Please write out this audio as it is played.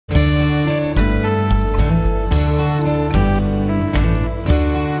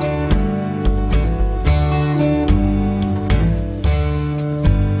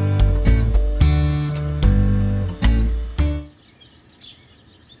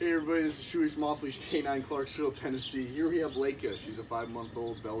Hey everybody, this is Shuey from Off-Leash K9 Clarksville, Tennessee. Here we have Laika. She's a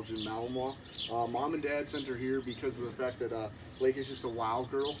 5-month-old Belgian Malinois. Mom and Dad sent her here because of the fact that Laika's just a wild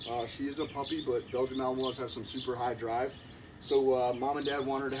girl. She is a puppy, but Belgian Malinois have some super high drive. So Mom and Dad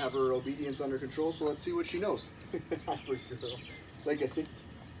want her to have her obedience under control, so let's see what she knows. Hi, girl. Laika, sit.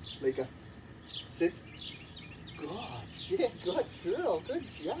 Laika, sit. Good, sit. Good girl. Good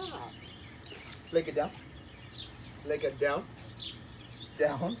job. Laika, down. Laika, down.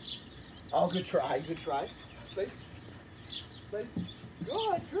 Down. Oh, good try. Good try. Place. Place.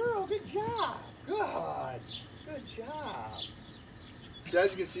 Good girl. Good job. Good. Good job. So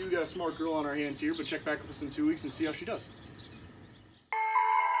as you can see, we got a smart girl on our hands here, but check back with us in 2 weeks and see how she does.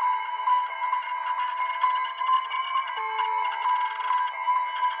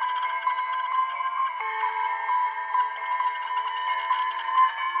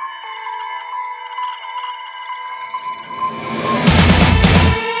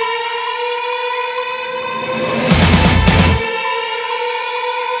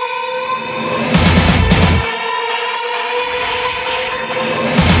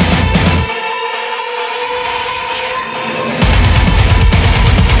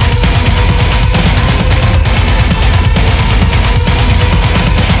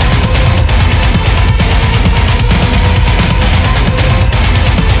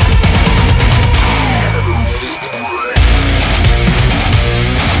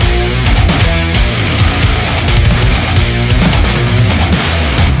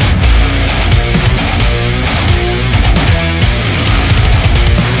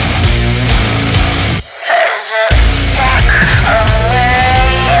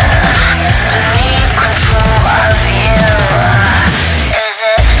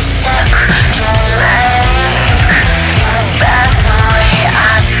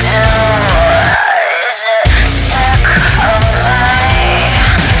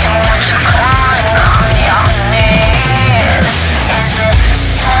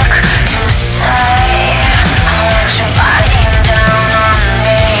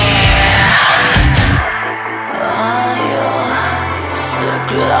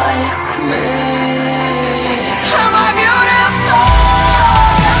 Like me. Am I beautiful?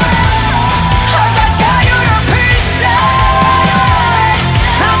 As I tear you to pieces.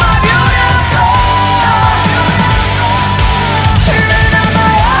 Am I beautiful? Even at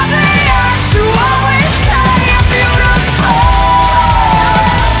my ugliest, you always say I'm beautiful.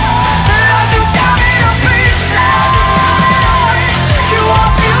 And as you tear me to pieces, you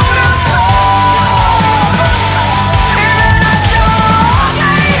are beautiful. Even at your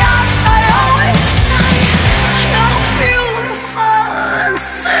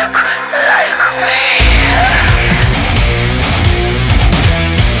sick like me.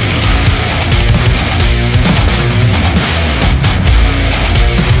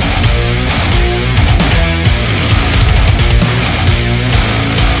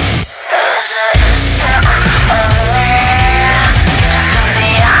 Is it sick of me to feel the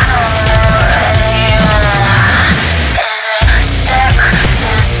animal in you? Is it sick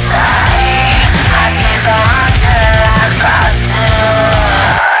to say I taste the hunter like I do?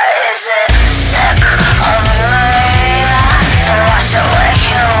 Is it sick of me to wash away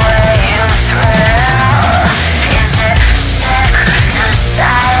you way you thrill? Is it sick to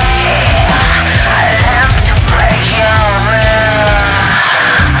say I live to break your will?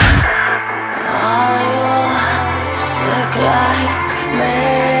 Are you sick like me?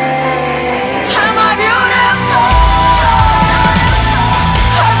 Am I beautiful?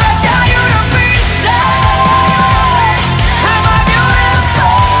 As I tear you to pieces. Am I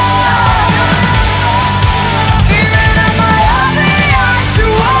beautiful? Even at my ugliest, you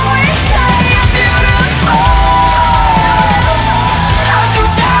always say I'm beautiful. As you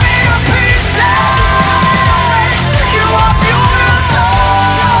tear me to pieces, you are beautiful.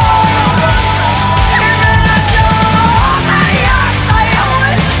 Even at your ugliest, I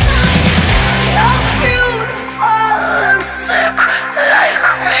always say you're beautiful and sick like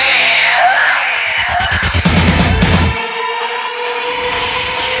me.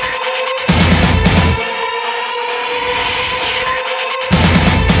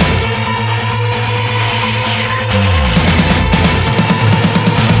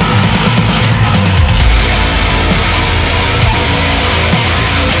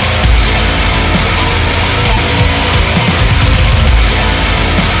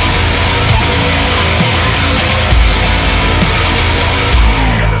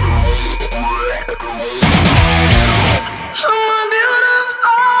 Am I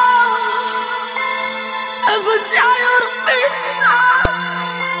beautiful? As I tear you to pieces,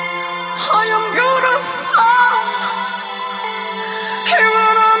 I am beautiful.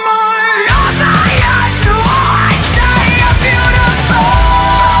 Even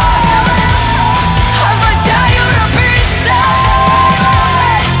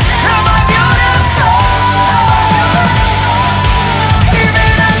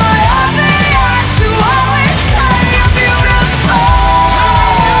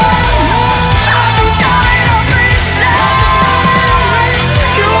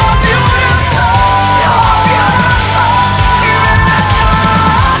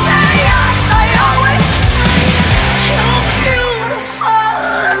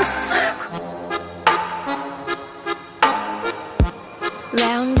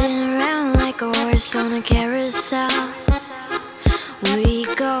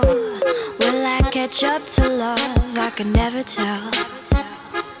will I catch up to love? I can never tell.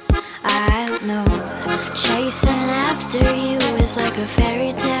 I know chasing after you is like a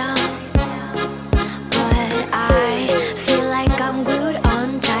fairy tale, but I feel like I'm glued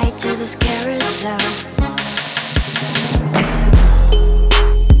on tight to this carousel.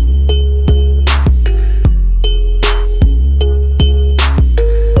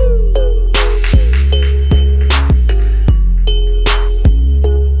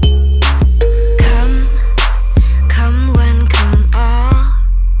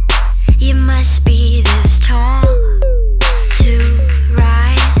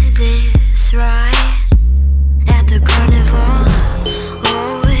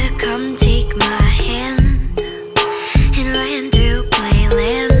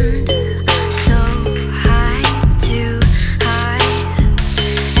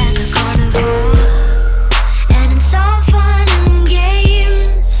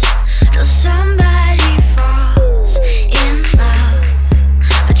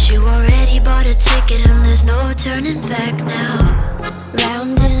 Turning back now,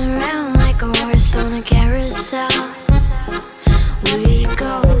 round and round like a horse on a carousel. We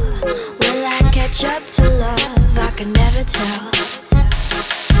go, will I catch up to love? I can never tell.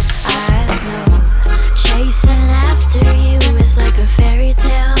 I know, chasing after you is like a fairy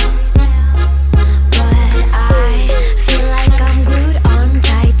tale, but I feel like I'm glued on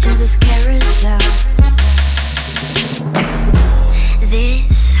tight to this carousel.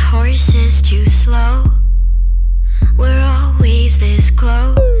 This horse is too slow. We're always this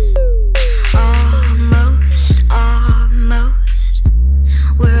close, almost, almost.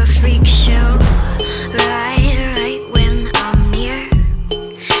 We're a freak show, right when I'm near.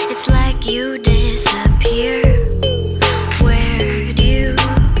 It's like you disappear. Where'd you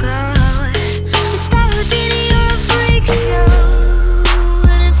go? We started your freak show,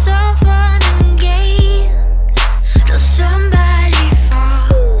 and it's all fun and games till somebody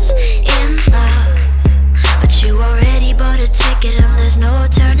falls in love. But you already bought a ticket and there's no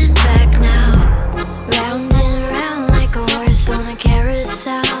turning back now. Round and round like a horse on a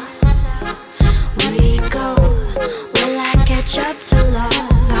carousel. We go, will I catch up to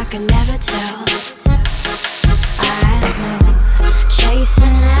love? I can never tell. I know,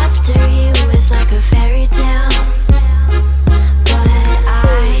 chasing after you is like a fairy tale, but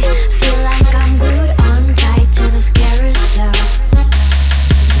I feel like I'm glued on tight to this carousel.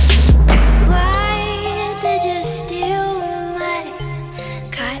 Why did you steal my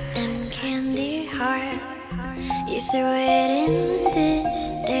cotton candy heart? You threw it in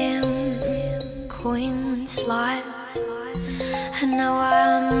this damn coin slot, and now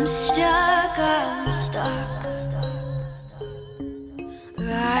I'm stuck.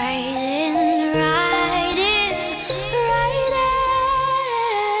 Riding,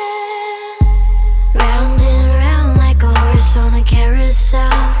 round and round like a horse on a carousel.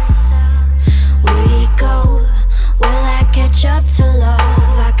 We go, will I catch up to love?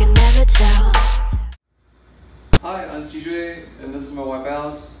 I can never tell. Hi, I'm CJ, and this is my wife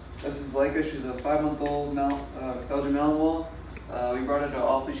Alex. This is Laika. She's a 5-month-old Belgian Malinois. We brought her to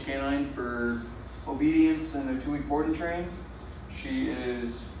Off-Leash K9 for obedience and their 2-week board and train. She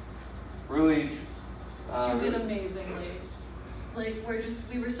is really... she did amazingly. Like,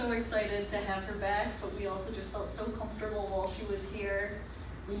 we were so excited to have her back, but we also just felt so comfortable while she was here.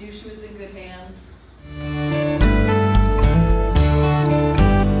 We knew she was in good hands.